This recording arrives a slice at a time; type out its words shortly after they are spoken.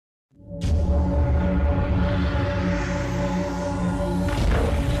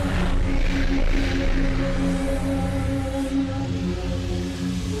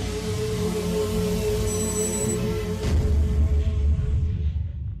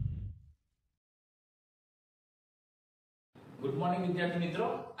Good morning विद्यार्थी मित्रों।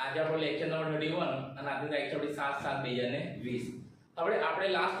 आज आप लेक्चर नंबर 31 અને આજની તારીખ છે 7/7/2020। આપણે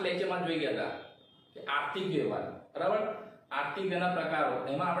લાસ્ટ લેક્ચરમાં જોઈ ગયા હતા કે આર્થિક વ્યવહાર, બરાબર। આર્થિક વ્યવહારના પ્રકારો,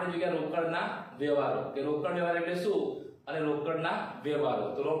 એમાં આપણે જોઈ ગયા રોકડના વ્યવહારો કે રોકડ વ્યવહાર એટલે શું અને રોકડના વ્યવહારો।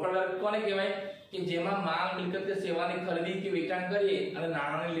 તો રોકડ વ્યવહાર કોને કહેવાય કે જેમાં માલ મિલકત કે સેવાની ખરીદી કે વેચાણ કરીએ અને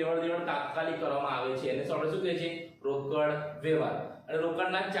નાણાંની લેવડ દેવડ તાત્કાલિક કરવામાં આવે છે એને આપણે શું કહે છે? રોકડ વ્યવહાર। અને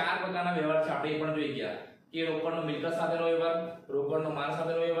રોકડના ચાર પ્રકારના વ્યવહાર છે, આપણે એ પણ જોઈ ગયા કે રોકડનો મિલકત સાથેનો વ્યવહાર, રોકડનો માલ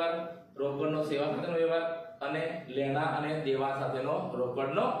સાથેનો વ્યવહાર, રોકડનો સેવા સાથેનો વ્યવહાર અને લેણા અને દેવા સાથેનો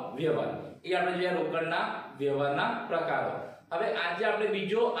રોકડનો વ્યવહાર। એ આપણે જોયા રોકડના વ્યવહારના પ્રકારો। હવે આજે આપણે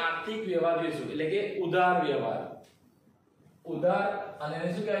બીજો આર્થિક વ્યવહાર જોઈશું, એટલે કે ઉધાર વ્યવહાર। ઉધાર અને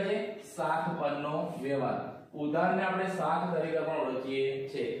એને શું કહેવાય છે? શાખ પરનો વ્યવહાર। ઉધારને આપણે શાખ તરીકે પણ ઓળખીએ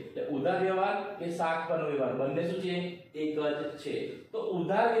છીએ। એટલે ઉધાર વ્યવહાર કે શાખ પરનો વ્યવહાર બંને શું છે? એક જ છે। તો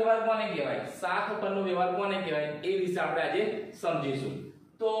ઉધાર વ્યવહાર કોને કહેવાય, શાખ પરનો વ્યવહાર કોને કહેવાય, એ વિશે આપણે આજે સમજીશું।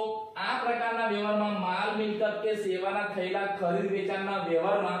 તો આ પ્રકારના વ્યવહારમાં માલ મિલકત કે સેવાના થયેલા ખરીદ વેચાણના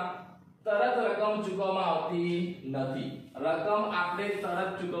વ્યવહારમાં તરત રકમ ચૂકવવામાં આવતી નથી। રકમ આપણે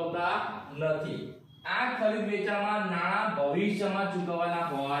તરત ચૂકવતા નથી। આ ખરીદ વેચાણમાં નાણાં ભવિષ્યમાં ચૂકવવાના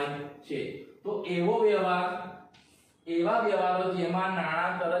હોય છે। તો એવો વ્યવહાર, એવા વ્યવહારો જેમાં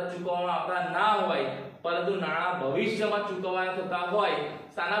નાણાં તરત ચૂકવવામાં આવતા ના હોય પરંતુ નાણાં ભવિષ્યમાં ચૂકવવાના થતા હોય,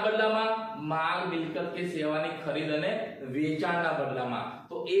 શાના બદલામાં? માલ મિલકત કે સેવાની ખરીદ અને વેચાણના બદલામાં।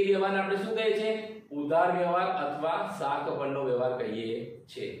 તો એ વ્યવહારને આપણે શું કહીએ છીએ? ઉધાર વ્યવહાર અથવા શાખ પરનો વ્યવહાર કહીએ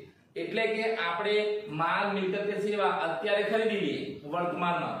છીએ। એટલે કે આપણે માલ મિલકત કે સેવા અત્યારે ખરીદી લઈએ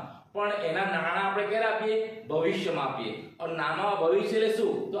વર્તમાનમાં, પણ એના નાણાં આપણે ક્યારે આપીએ? ભવિષ્યમાં આપીએ। અને નાણાં ભવિષ્ય એટલે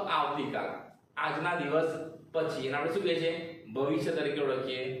શું? તો આવતીકાલ, આજના દિવસ પછી એને આપણે શું કહીએ છીએ? ભવિષ્ય તરીકે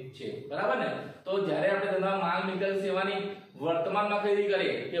ઓળખીએ છીએ, બરાબર ને? તો જ્યારે આપણે ધંધા માલ મિલકત સેવાની વર્તમાનમાં ખરીદી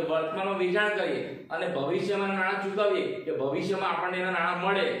કરીએ કે વર્તમાનમાં વેચાણ કરીએ અને ભવિષ્યમાં નાણાં ચૂકવીએ કે ભવિષ્યમાં આપણને એના નાણાં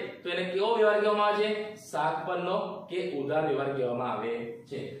મળે, તો એને કેવો વ્યવહાર કહેવામાં આવે છે? શાખ પરનો કે ઉધાર વ્યવહાર કહેવામાં આવે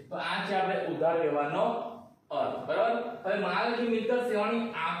છે। તો આ છે આપણે ઉધાર વ્યવહારનો અર્થ, બરાબર। હવે માલ કે મિલકત સેવાની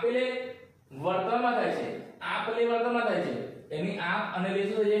આપેલે વર્તમાનમાં થાય છે, આપલે વર્તમાનમાં થાય છે, એની આપ અને લે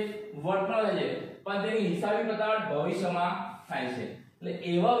શું થાય છે? વર્તમાનમાં થાય છે, પણ તેની હિસાબી પતાવટ ભવિષ્યમાં થાય છે। એટલે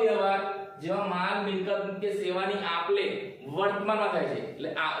એવા વ્યવહાર જેમાં માલ મિલકત કે સેવાની આપલે વર્તમાનમાં થાય છે, એટલે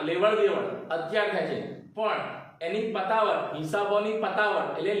લેવડ દેવડ અત્યારે થાય છે, પણ એની પતાવટ, હિસાબોની પતાવટ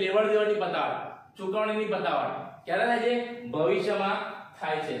એટલે લેવડ દેવડની પતાવટ, ચૂકવણીની પતાવટ ક્યારે થાય છે? ભવિષ્યમાં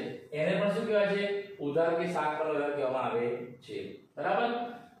થાય છે। એને પણ શું કહેવાય છે? ઉધાર કે શાખ પરનો વ્યવહાર કહેવામાં આવે છે, બરાબર।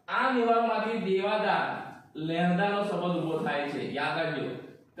 આ વ્યવહારમાંથી દેવાદાર લેણદારનો સંબંધ ઉભો થાય છે। યાદ રાખજો,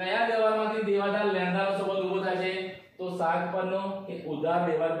 કયા વ્યવહારમાંથી દેવાદાર લેણદારનો સંબંધ ઉભો થાય છે? તો શાખ પરનો કે ઉધાર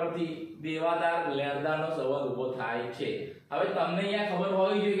વ્યવહાર પરથી દેવાદાર લેણદારનો સંબંધ ઉભો થાય છે। હવે તમને અહીંયા ખબર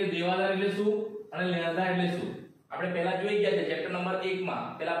હોવી જોઈએ કે દેવાદાર એટલે શું અને લેણદાર એટલે શું। આપણે પહેલા જોઈ ગયા છે ચેપ્ટર નંબર 1 માં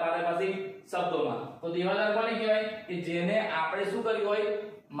પહેલા પારિભાષિક શબ્દોમાં। તો દેવાદાર કોને કહેવાય? કે જેને આપણે શું કર્યું હોય?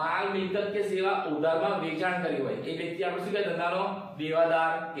 માલ મિલકત કે સેવા ઉધારમાં વેચાણ કર્યું હોય, એ વ્યક્તિ આપણે શું કહેવાય? ધંધાનો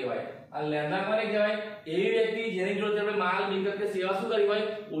દેવાદાર કહેવાય। અને લેણદાર કોને કહેવાય? એવી વ્યક્તિ જેની જોડે આપણે માલ મિલકત કે સેવા શું કરી હોય?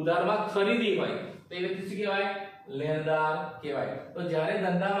 ઉધારમાં ખરીદી હોય, તો એ વ્યક્તિ શું કહેવાય? લેણદાર કહેવાય। તો જ્યારે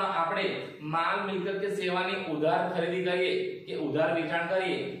ધંધામાં આપણે માલ મિલકત કે સેવાની ઉધાર ખરીદી કરીએ કે ઉધાર વેચાણ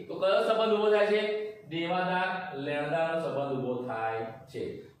કરીએ, તો કયો સંબંધ ઉભો થાય છે? દેવાદાર લેણદારનો સંબંધ ઉભો થાય છે।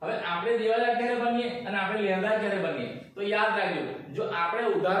 હવે આપણે દેવાદાર ક્યારે બનીએ અને આપણે લેણદાર ક્યારે બનીએ? તો યાદ રાખજો, જો આપણે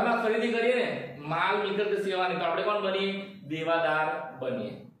ઉધારમાં ખરીદી કરીએ ને માલ મિલકત કે સેવાની, તો આપણે કોણ બનીએ? દેવાદાર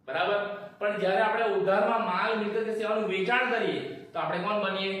બનીએ, બરાબર। પણ જ્યારે આપણે ઉધારમાં માલ મિલકત કે સેવાનું વેચાણ કરીએ તો આપણે કોણ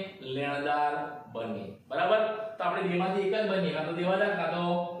બનીએ? લેણદાર બનીએ, બરાબર। તો આપણે બેમાંથી એક જ બનીએ, કાં તો દેવાદાર કાં તો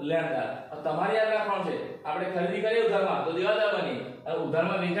લેણદાર। તમારે યાદ રાખવાનું છે, આપણે ખરીદી કરીએ ઉધારમાં તો દેવાદાર બનીએ, અને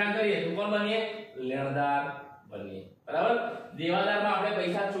ઉધારમાં વેચાણ કરીએ તો કોણ બનીએ? લેણદાર બનીએ, બરાબર। દેવાદારમાં આપણે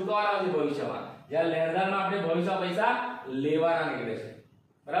પૈસા ચૂકવવાના છે ભવિષ્યમાં, જ્યારે લેણદારમાં આપણે ભવિષ્યમાં પૈસા લેવાના નીકળે છે,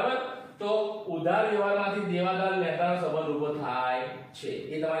 બરાબર। તો ઉધાર વ્યવહારમાંથી દેવાદાર લેણદારનો સંબંધ ઉભો થાય છે,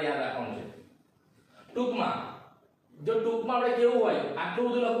 એ તમારે યાદ રાખવાનું છે। ટૂંકમાં જો ટૂંકમાં આપણે કેવું હોય, આટલું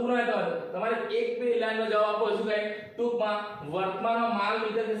બધું લખવું ન હોય તો તમારે એક બે લાઈનનો જવાબ આપો, શું કહે? ટૂંકમાં વર્તમાનમાં માલ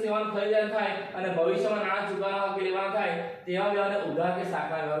મિલકત કે સેવાનું ખરીદાણ થાય અને ભવિષ્યમાં નાણાં ચૂકવવાના કે લેવાના થાય તેવા વ્યવહારને ઉધાર કે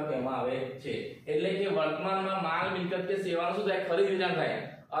શાખના વ્યવહાર કહેવામાં આવે છે। એટલે કે વર્તમાનમાં માલ મિલકત કે સેવાનું શું થાય? ખરીદ વેચાણ થાય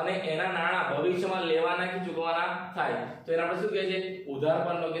અને એના નાણાં ભવિષ્યમાં લેવાના કે ચૂકવવાના થાય, તો એને આપણે શું કહીએ છીએ? ઉધાર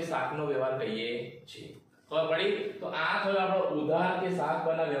પરનો કે શાખનો વ્યવહાર કહીએ છીએ। ખબર પડી? તો આ થયો આપણો ઉધાર કે શાખ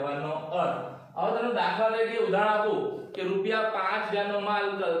પરના વ્યવહારનો અર્થ। હવે તમને દાખલા તરીકે ઉદાહરણ આપું કે ₹5000 નો માલ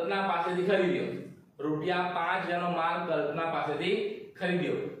કલ્પના પાસેથી ખરીદ્યો, ₹5000 નો માલ કલ્પના પાસેથી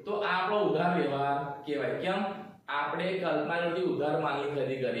ખરીદ્યો, તો આ આપણો ઉધાર વ્યવહાર કહેવાય। કેમ? આપણે કલ્પના જોડે ઉધાર માલની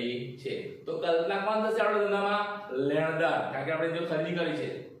ખરીદી કરી છે, તો કલ્પના કોણ થશે આપણે ધંધામાં? લેણદાર, કારણ કે આપણે જો ખરીદી કરી છે.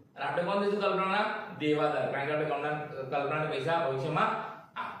 અને આપણે કોણ થઈશું કલ્પનાના? દેવાદાર, કારણ કે આપણે કલ્પનાને પૈસા ભવિષ્યમાં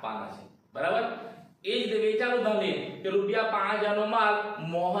આપવાના છે. બરાબર. એ જ વેચાણ ઉધાર લઈએ કે ₹5000 નો માલ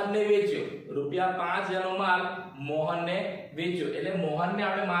મોહનને વેચ્યો, ₹5000 નો માલ મોહનને વેચ્યો, એટલે મોહનને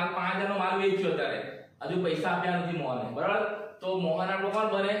આપણે માલ 5000 નો માલ વેચ્યો, અત્યારે હજુ પૈસા આપ્યા નથી મોહનને. બરાબર. તો મોહન આપણો કોણ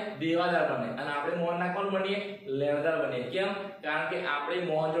બને? દેવાદાર બને. અને આપણે મોહનના કોણ બનીએ? લેણદાર બનીએ. કેમ? કારણ કે આપણે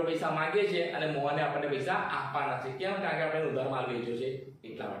મોહન જો પૈસા માંગીએ છીએ અને મોહને આપણને પૈસા આપવાના છે. કેમ? કારણ કે આપણે ઉધાર માલ વેચ્યો છે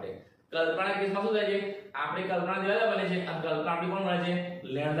એટલા માટે. કલ્પના કેસમાં શું થાય છે? આપણે કલ્પના દેવાદાર બને છે અને કલ્પના આપણી કોણ બને છે?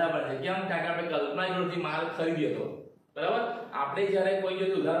 લેણદાર બને છે. કેમ? કારણ કે આપણે કલ્પના જોડેથી માલ ખરીદ્યો હતો. બરાબર. આપણે જ્યારે કોઈ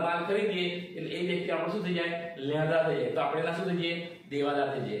જોડે ઉધાર માલ ખરીદીએ એટલે એ વ્યક્તિ આપણો શું થઈ જાય? લેણદાર થઈ જાય. તો આપણે એના શું થઈ જઈએ? દેવાદાર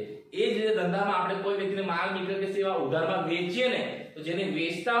થઈ જઈએ. એ જ રીતે ધંધામાં આપણે કોઈ વ્યક્તિને માલ મિલકત કે સેવા ઉધારમાં વેચીએ ને, તો જેને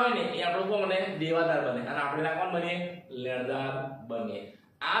વેચતા હોય ને એ આપણો કોણ બને? દેવાદાર બને. અને આપણે એના કોણ બનીએ? લેણદાર બનીએ.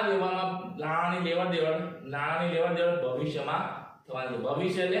 આ વ્યવહારમાં નાણાંની લેવડ દેવડ ભવિષ્યમાં થવાની છે.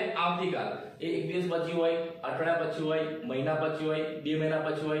 ભવિષ્ય એટલે આવતીકાલ. એ એક દિવસ પછી હોય, અઠવાડિયા પછી હોય, મહિના પછી હોય, 2 મહિના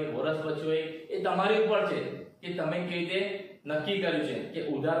પછી હોય, વર્ષ પછી હોય, એ તમારી ઉપર છે કે તમે કેવી રીતે નક્કી કર્યું છે કે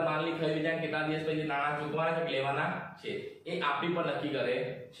ઉધાર માલની ખરીદી જાય કેટલા દિવસ પછી નાણાં ચૂકવવાના કે લેવાના છે, એ આપણી પર નક્કી કરે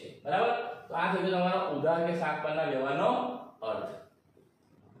છે. બરાબર. તો આ થયો તમારો ઉધાર કે શાક પરના વ્યવહારનો અર્થ.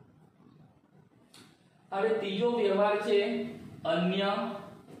 હવે ત્રીજો વ્યવહાર છે અન્ય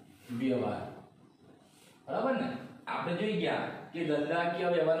વ્યવહાર. બરાબર ને? આપણે જોઈ ગયા કે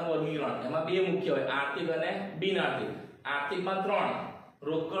ધંધાકીય વ્યવહારનું વર્ગીકરણ એમાં બે મુખ્ય હોય, આર્થિક અને બિન આર્થિક. આર્થિકમાં 3: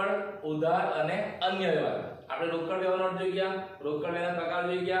 રોકડ, ઉધાર અને અન્ય વ્યવહાર. આપણે રોકડ વ્યવહારનો જોઈ ગયા, રોકડ વ્યવહારના પ્રકાર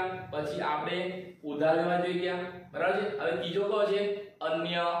જોઈ ગયા, પછી આપણે ઉધાર વ્યવહાર જોઈ ગયા. બરાબર છે. હવે ત્રીજો કયો છે?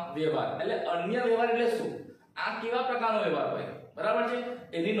 અન્ય વ્યવહાર. એટલે અન્ય વ્યવહાર એટલે શું? આ કેવા પ્રકારનો વ્યવહાર હોય? બરાબર છે.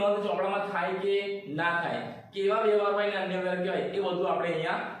 એની નોંધ ચોપડામાં થાય કે ના થાય, કેવા વ્યવહાર હોય ને અન્ય વ્યવહાર કહેવાય, એ બધું આપણે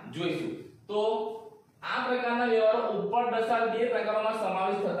અહીંયા જોઈશું. તો આ પ્રકારના વ્યવહારો ઉપર દર્શાવેલ બે પ્રકારોમાં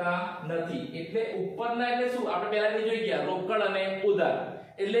સમાવેશ થતા નથી. એટલે ઉપરના એટલે શું? આપણે પહેલાથી જોઈ ગયા રોકડ અને ઉધાર.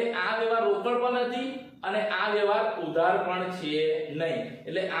 એટલે આ વ્યવહાર રોકડ પણ નથી અને આ વ્યવહાર ઉધાર પણ છે નહીં.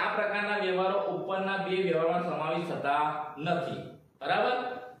 એટલે આ પ્રકારના વ્યવહારો ઉપરના બે વ્યવહારમાં સમાવેશ થતા નથી. બરાબર.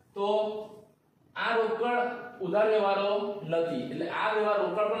 તો આ રોકડ ઉધાર વ્યવહારો નથી. એટલે આ વ્યવહાર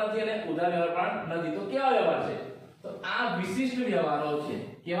રોકડ પણ નથી અને ઉધાર વ્યવહાર પણ નથી. તો કેવા વ્યવહાર છે? તો આ વિશિષ્ટ વ્યવહારો છે.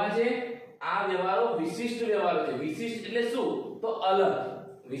 કેવા છે? આ વ્યવહારો વિશિષ્ટ વ્યવહારો છે. વિશિષ્ટ એટલે શું? તો અલગ.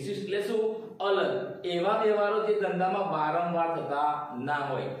 વિશિષ્ટ એટલે શું? અલગ. એવા વ્યવહારો જે ધંધામાં વારંવાર થતા ના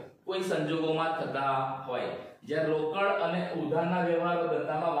હોય, કોઈ સંજોગોમાં થતા હોય. જ્યારે રોકડ અને ઉધારના વ્યવહારો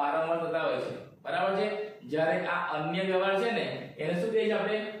ધંધામાં વારંવાર થતા હોય છે. બરાબર છે. જ્યારે આ અન્ય વ્યવહાર છે ને એને શું કહે છે?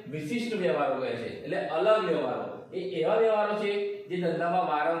 આપણે વિશિષ્ટ વ્યવહારો કહે છે. એટલે અલગ વ્યવહારો. એ એવા વ્યવહારો છે જે ધંધામાં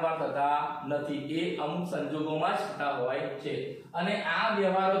વારંવાર થતા નથી, એ અમુક સંજોગોમાં જ થતા હોય છે. અને આ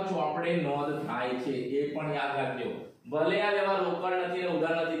વ્યવહારો ચોપડે નોંધ થાય છે, એ પણ યાદ રાખજો. ભલે આ વ્યવહાર રોકડ નથી અને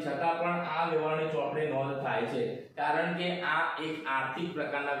ઉધાર નથી, છતાં પણ આ વ્યવહારની ચોપડે નોંધ થાય છે, કારણ કે આ એક આર્થિક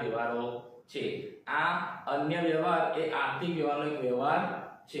પ્રકારના વ્યવહારો છે. આ અન્ય વ્યવહાર એ આર્થિક વ્યવહારનો એક વ્યવહાર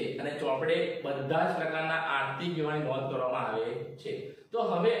છે અને ચોપડે બધા જ પ્રકારના આર્થિક વ્યવહારની નોંધ કરવામાં આવે છે. તો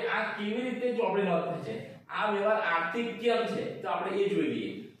હવે આ કેવી રીતે ચોપડે નોંધ થાય છે? આ વ્યવહાર આર્થિક કેમ છે? તો આપણે એ જોઈ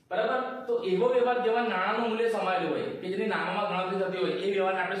લઈએ. બરાબર. તો એવો વ્યવહાર જેમાં નાણાંનું મૂલ્ય સમાયેલું હોય કે જેની નાણાંમાં ગણતરી થતી હોય, એ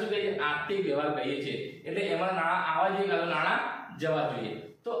વ્યવહારને આપણે શું કહીએ છીએ? આર્થિક વ્યવહાર કહીએ છીએ. એટલે એમાં નાણાં આવવા જોઈએ કે નાણાં જવા જોઈએ.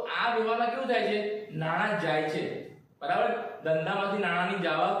 તો આ વ્યવહારમાં કેવું થાય છે? નાણાં જાય છે. બરાબર. ધંધામાંથી નાણાંની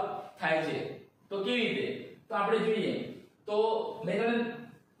જાવક થાય છે. તો કેવી રીતે? તો આપણે જોઈએ. તો મેં તમને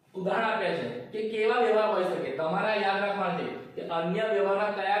ઉદાહરણ આપ્યા છે કે કેવા વ્યવહાર હોઈ શકે. તમારે યાદ રાખવાનું છે કે અન્ય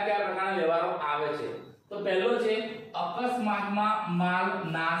વ્યવહારમાં કયા કયા પ્રકારના વ્યવહારો આવે છે. તો પહેલો છે અકસ્માતમાં માલ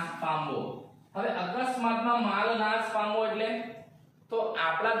નાશ પામવો. હવે અકસ્માતમાં માલ નાશ પામવો એટલે તો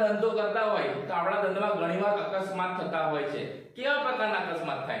આપણા ધંધો કરતા હોય તો આપણા ધંધામાં ઘણીવાર અકસ્માત થતા હોય છે. કેવા પ્રકારના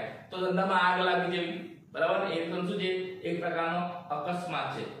અકસ્માત થાય? તો ધંધામાં આગ લાગી જવી. બરાબર. એ પણ શું છે? એક પ્રકારનો અકસ્માત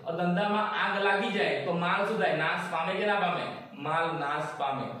છે. ધંધામાં આગ લાગી જાય તો માલ શું થાય? નાશ પામે કે ના પામે? માલ નાશ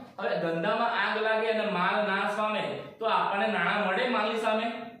પામે. હવે ધંધામાં આગ લાગે અને માલ નાશ પામે તો આપણને નાણાં મળે માલની સામે?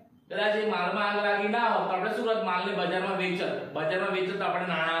 કદાચ એ માલમાં આગ લાગી ના હોય તો આપણે શું કરત? માલને બજારમાં વેચત. બજારમાં વેચત તો આપણને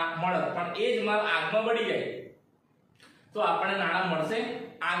નાણાં મળે. પણ એ જ માલ આગમાં બળી જાય તો આપણને નાણાં મળશે?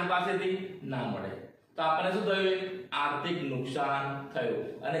 આગ પાસેથી ના મળે. તો આપણને શું થયું? આર્થિક નુકસાન થયું.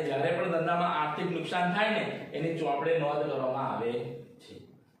 અને જ્યારે પણ ધંધામાં આર્થિક નુકસાન થાય ને એની ચોપડે નોંધ કરવામાં આવે છે.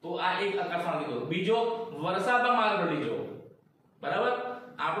 તો આ એક અકસ્માત થયો. બીજો, વરસાદમાં માલ પડી ગયો. બરાબર.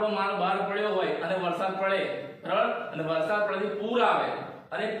 આપણો માલ બહાર પડ્યો હોય અને વરસાદ પડે. બરાબર. અને વરસાદ પડવાથી પૂર આવે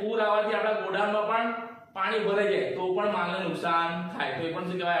અને પૂર આવવાથી આપણા ગોડાઉનમાં પણ પાણી ભરાઈ જાય તો પણ માલને નુકસાન થાય. તો એ પણ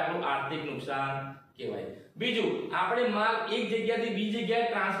શું કહેવાય? આપણું આર્થિક નુકસાન કહેવાય. બીજું, આપણે માલ એક જગ્યાથી બીજી જગ્યાએ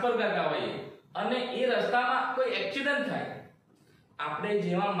ટ્રાન્સફર કરતા હોઈએ અને એ રસ્તામાં કોઈ એક્સિડન્ટ થાય, આપણે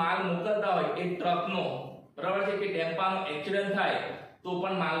જેમાં માલ મોકલતા હોય એ ટ્રકનો, બરાબર છે, કે ટેમ્પાનો એક્સિડન્ટ થાય તો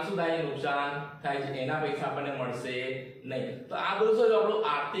પણ માલ શું થાય? નુકસાન થાય છે. એના પૈસા આપણને મળશે નહીં. તો આ બધું શું આપણું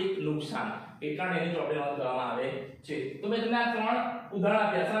આર્થિક નુકસાન, એટલા એની ચોપડી નોંધ કરવામાં આવે છે. તો મેં તમને આ 3 ઉદાહરણ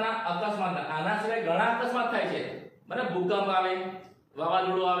આપ્યા. શાના? અકસ્માત. આના સિવાય ઘણા અકસ્માત થાય છે, બરાબર? ભૂકંપ આવે,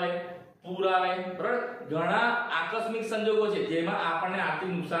 વાવાઝોડું આવે, પૂર આવે, બરાબર? ઘણા આકસ્મિક સંજોગો છે જેમાં આપણને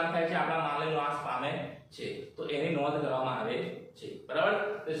આર્થિક નુકસાન થાય છે, આપણા માલનો નાશ પામે છે. તો એની નોંધ કરવામાં આવે છે, બરાબર?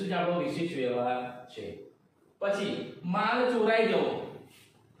 તો શું છે? આપણો વિશિષ્ટ વ્યવહાર છે. પછી માલ ચોરાઈ જવો.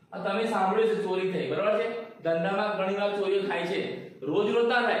 તમે સાંભળ્યું છે ચોરી થઈ, બરાબર છે? ધંધામાં ઘણીવાર ચોરીઓ થાય છે, રોજ રોજ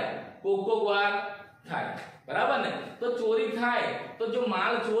ના થાય, કોક વાર થાય, બરાબર ને? તો ચોરી થાય તો જો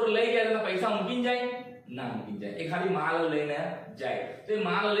માલ ચોર લઈ જાય તો પૈસા મૂકીને જાય? ના મૂકી જાય. એ ખાલી માલ લઈને જાય. તો એ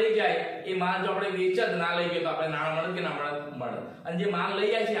માલ લઈ જાય, એ માલ જો આપણે વેચ જ ના લઈ ગયો તો આપણે નાણાં મળે કે ના મળે? અને જે માલ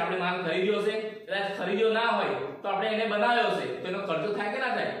લઈ જાય છે આપણે માલ ખરીદ્યો છે, કદાચ ખરીદ્યો ના હોય તો આપણે એને બનાવ્યો છે તો એનો ખર્ચો થાય કે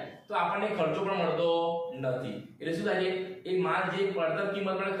ના થાય? તો આપણને ખર્ચો પણ મળતો નથી. એટલે શું થાય છે? એ માલ જે પડતર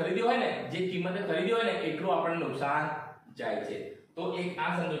કિંમત પર ખરીદ્યો હોય ને, જે કિંમતે ખરીદ્યો હોય ને, એટલું આપણને નુકસાન જાય છે. તો એક આ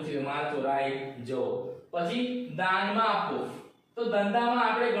સંજોગ છે, માલ ચોરાઈ જવો. પછી દાનમાં આપવો. તો ધંધામાં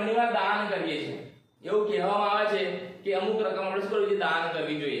આપણે ઘણીવાર દાન કરીએ છીએ. એવું કહેવામાં આવે છે કે અમુક રકમ આપણે શું કરવી જોઈએ? દાન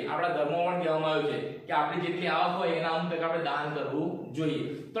કરવી જોઈએ. આપણા ધર્મમાં પણ કહેવામાં આવ્યું છે કે આપણી જેટલી આવક હોય એના અમુક ટકા આપણે દાન કરવું જોઈએ.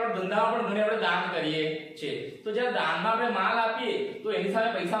 તો ધંધામાં પણ ઘણી આપણે દાન કરીએ છીએ. તો જ્યારે દાનમાં આપણે માલ આપીએ તો એની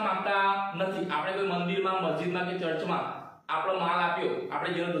સામે પૈસા માંગતા નથી. આપણે કોઈ મંદિરમાં, મસ્જિદમાં કે ચર્ચમાં આપણો માલ આપ્યો,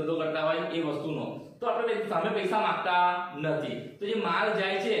 આપણે જેનો ધંધો કરતા હોય એ વસ્તુનો, તો આપણે સામે પૈસા માંગતા નથી. તો જે માલ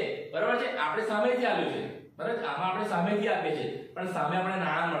જાય છે, બરાબર છે, આપણે સામેથી આપ્યો છે, બરાબર? આમાં આપણે સામેથી આપીએ છીએ પણ સામે આપણે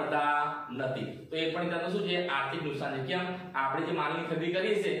નાણાં મળતા નથી. તો એ પણ ત્યાં શું છે? આર્થિક નુકસાન છે. કેમ? આપણે જે માલની ખરીદી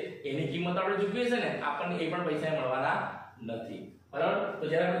કરીએ છીએ એની કિંમત આપણે ચૂકવીએ છીએ ને, આપણને એ પણ પૈસા મળવાના નથી, બરાબર? તો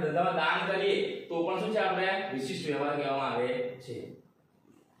જ્યારે આપણે ધંધામાં દાન કરીએ તો પણ શું છે? આપણે વિશિષ્ટ વ્યવહાર કહેવામાં આવે છે.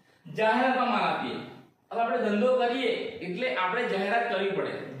 જાહેરાતમાં માલ આપીએ. હવે આપણે ધંધો કરીએ એટલે આપણે જાહેરાત કરવી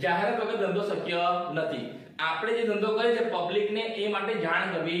પડે. જાહેરાત વગર ધંધો શક્ય નથી. આપણે જે ધંધો કરીએ છીએ પબ્લિકને એ માટે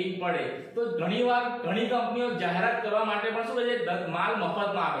જાણ કરવી પડે. તો ઘણીવાર ઘણી કંપનીઓ જાહેરાત કરવા માટે પણ શું કરે છે? માલ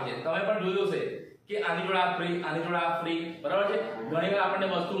મફતમાં આપે છે. તમે પણ જોયું છે કે આની જોડે આ ફ્રી, આની જોડે આ ફ્રી, બરાબર છે? ઘણીવાર આપણને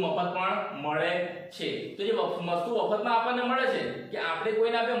વસ્તુ મફત પણ મળે છે. તો જે વસ્તુ મફતમાં આપણને મળે છે કે આપણે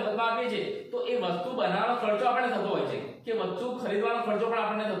કોઈને આપણે મફતમાં આપીએ છીએ, તો એ વસ્તુ બનાવવાનો ખર્ચો આપણને થતો હોય છે, કે વસ્તુ ખરીદવાનો ખર્ચો પણ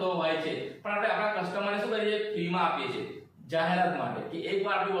આપણને થતો હોય છે, પણ આપણે આપણા કસ્ટમરને શું કરીએ છીએ? ફ્રીમાં આપીએ છીએ. જાહેરાત માટે કે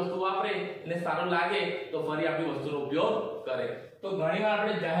એકવાર આપણી વસ્તુ વાપરે અને સારું લાગે તો ફરી આપણી વસ્તુનો ઉપયોગ કરે. તો ઘણીવાર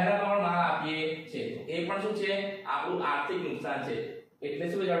આપણે જાહેરાતમાં માલ આપીએ છીએ. એ પણ શું છે? આપણું આર્થિક નુકસાન છે.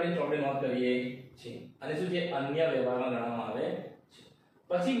 એટલે શું છે? આપણે ચોપડી નોંધ કરીએ છીએ. અને શું છે? અન્ય વ્યવહારમાં ગણવામાં આવે છે.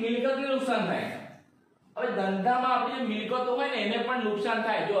 પછી મિલકતને નુકસાન થાય. હવે ધંધામાં આપણી જે મિલકતો હોય ને એને પણ નુકસાન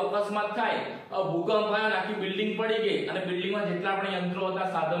થાય. જો અકસ્માત થાય, ભૂકંપ આવ્યો, આખી બિલ્ડિંગ પડી ગઈ અને બિલ્ડિંગમાં જેટલા આપણે યંત્રો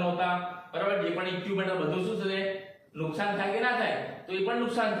હતા, સાધનો હતા, બરાબર, જે પણ ઇક્વિપમેન્ટ બધું શું છે? નુકસાન થાય કે ના થાય? તો એ પણ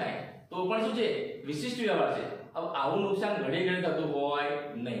નુકસાન થાય. તો પણ શું છે? વિશિષ્ટ વ્યવહાર છે. હવે આવું નુકસાન ઘડી ઘડી થતું હોય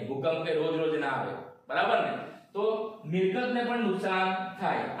નહીં. ભૂકંપ કે રોજ રોજ ના આવે, બરાબર ને? તો મિલકતને પણ નુકસાન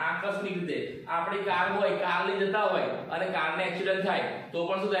થાય. આકસ્મિક રીતે આપણી કાર હોય, કાર લઈ જતા હોય અને કારને એક્સિડન્ટ થાય તો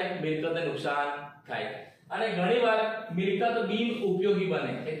પણ શું થાય? મિલકતને નુકસાન થાય. અને ઘણીવાર મિલકત બિન ઉપયોગી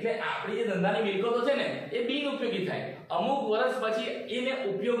બને. એટલે આપણી જે ધંધાની મિલકતો છે ને એ બિન ઉપયોગી થાય. અમુક વર્ષ પછી એને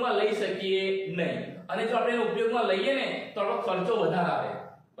ઉપયોગમાં લઈ શકીએ નહીં. અને જો આપણે ઉપયોગમાં લઈએ ને તો આપણો ખર્ચો વધારે આવે,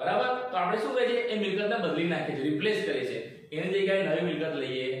 બરાબર? તો આપણે શું કરીએ છીએ? એ મિલકતને બદલી નાખીએ છીએ, રિપ્લેસ કરીએ છીએ. એની જગ્યાએ નવી મિલકત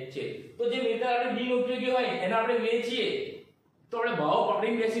લઈએ છીએ. તો જે મિલકત આપણે બિન ઉપયોગી હોય એને આપણે વેચીએ તો આપણે ભાવ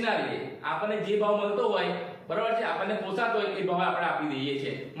પકડીને બેસી ના રહીએ. આપણને જે ભાવ મળતો હોય, બરાબર છે, આપણને પોસાતો હોય એ ભાવ આપણે આપી દઈએ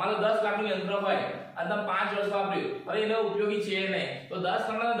છીએ. માનો 10 લાખનું યંત્ર હોય અને તમે 5 વર્ષ વાપર્યું, હવે એનો ઉપયોગી છે નહીં, તો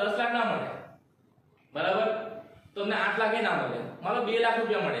 10 લાખ ના મળે, બરાબર? તો તમને 8 લાખ ના મળે, માનો 2 લાખ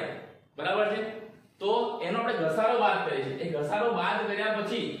રૂપિયા મળ્યા, બરાબર છે? તો એનો આપણે ઘસારો બાદ કરીએ છીએ. એ ઘસારો બાદ કર્યા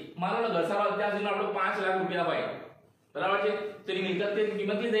પછી માનો ઘસારો અત્યાર સુધીનો આપણો 5 લાખ રૂપિયા હોય, બરાબર છે? તો એની મિલકતની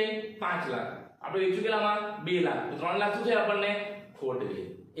કિંમત કેટલી થઈ? 5 લાખ. આપણે વેચ્યું કેટલામાં? 2 લાખ. તો 3 લાખ શું છે? આપણને ખોટ ગઈ.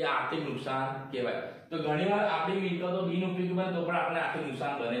 એ આર્થિક નુકસાન કહેવાય. તો ઘણીવાર આપણી મિલકતો બિન ઉપયોગી બને તો પણ આપણે આર્થિક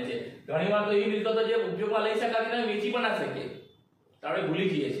નુકસાન બને છે. ઘણીવાર તો એવી મિલકતો જે ઉપયોગમાં લઈ શકાતી નથી, વેચી પણ ના શકીએ, તો આપણે ભૂલી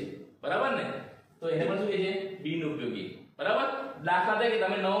જઈએ છીએ, બરાબર ને? તો એને પણ શું કહે છે? બિન ઉપયોગી, બરાબર? દાખલા તરીકે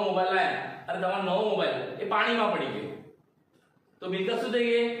તમે નવો મોબાઈલ લાયા અને તમારો નવો મોબાઈલ એ પાણીમાં પડી ગયો, તો મિલકત શું થઈ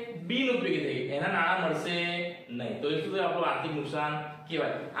ગઈ? બિન ઉપયોગી થઈ ગઈ. એના નાણાં મળશે નહીં. તો એ શું છે? આપણું આર્થિક નુકસાન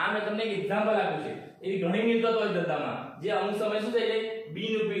કહેવાય. આ મેં તમને એક એક્ઝામ્પલ આપ્યું છે. એવી ઘણી મિલકતો હોય ધંધામાં જે અમુક સમય શું થઈ જાય?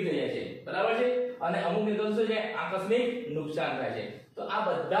 બિન ઉપયોગી થઈ જાય છે, બરાબર છે? અને અમુક મિલકતો શું છે? આકસ્મિક નુકસાન થાય છે. તો આ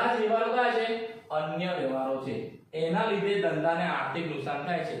બધા જ વ્યવહારો કયા છે? અન્ય વ્યવહારો છે, એના લીધે ધંધાને આર્થિક નુકસાન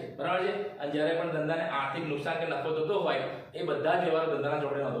થાય છે, બરાબર છે। અને જ્યારે પણ ધંધાને આર્થિક નુકસાન કે નફો થતો હોય એ બધા જ વ્યવહારો ધંધાના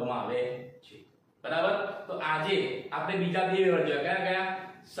ચોપડે નોંધવામાં આવે છે, બરાબર। તો આજે આપણે બીજા બે વ્યવહાર જોયા, કયા કયા?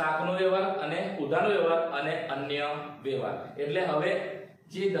 શાકનો વ્યવહાર અને ઉધારનો વ્યવહાર અને અન્ય વ્યવહાર। એટલે હવે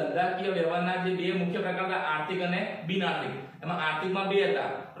જે ધંધાકીય વ્યવહારના જે બે મુખ્ય પ્રકાર હતા, આર્થિક અને બિન આર્થિક, એમાં આર્થિકમાં બે હતા,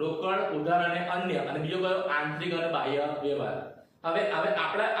 રોકડ, ઉધાર અને અન્ય, અને બીજો કયો? આંતરિક અને બાહ્ય વ્યવહાર। હવે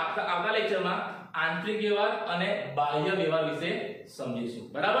આવતા લેક્ચરમાં આંતરિક વ્યવહાર અને બાહ્ય વ્યવહાર વિશે સમજીશું,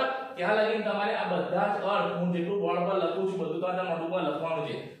 બરાબર। ત્યાં લગીને તમારે આ બધા જ અર્થ હું જેટલું બોર્ડ પર લખું છું બધું તમારે નોટબુકમાં લખવાનું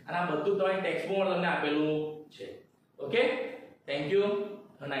છે, અને આ બધું તમારી ટેક્સ્ટબુકમાં તમને આપેલું છે। Okay, thank you,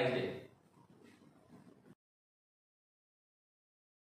 nice day.